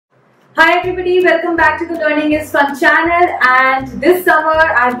Hi everybody, welcome back to the Learning is Fun channel. And this summer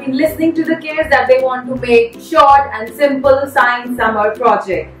I've been listening to the kids that they want to make short and simple science summer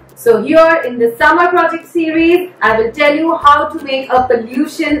project. So here in the summer project series, I will tell you how to make a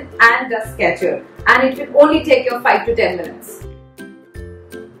pollution and dust catcher, and it will only take you 5 to 10 minutes.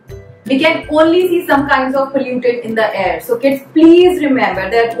 We can only see some kinds of pollutant in the air. So kids, please remember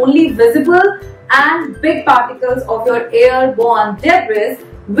that only visible and big particles of your airborne debris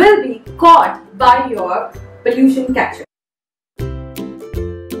will be caught by your pollution catcher.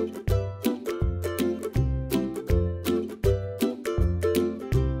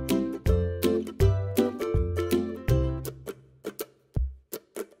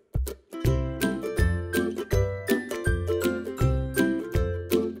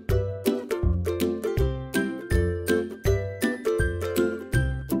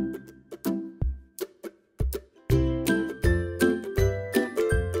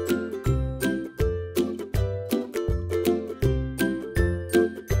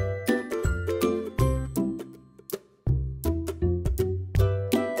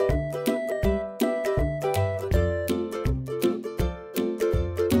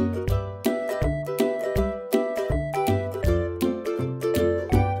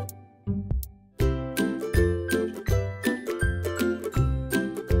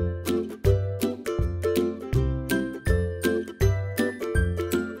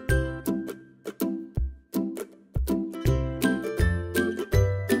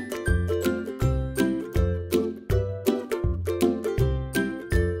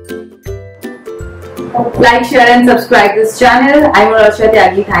 Like, share and subscribe this channel. I'm Monalisha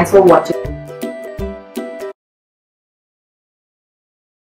Tyagi. Thanks for watching.